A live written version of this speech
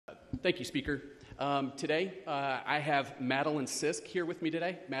Thank you, Speaker. Today, I have Madeline Sisk here with me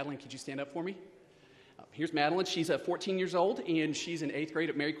today. Madeline, could you stand up for me? Here's Madeline. She's 14 years old, and she's in 8th grade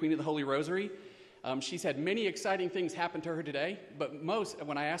at Mary Queen of the Holy Rosary. She's had many exciting things happen to her today, but most,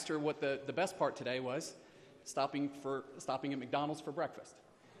 when I asked her what the best part today was, stopping at McDonald's for breakfast.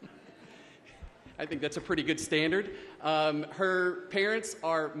 I think that's a pretty good standard. Her parents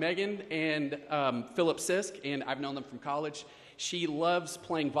are Megan and Philip Sisk, and I've known them from college. She loves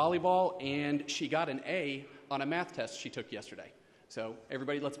playing volleyball, and she got an A on a math test she took yesterday. So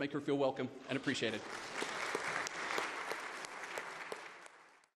everybody, let's make her feel welcome and appreciated.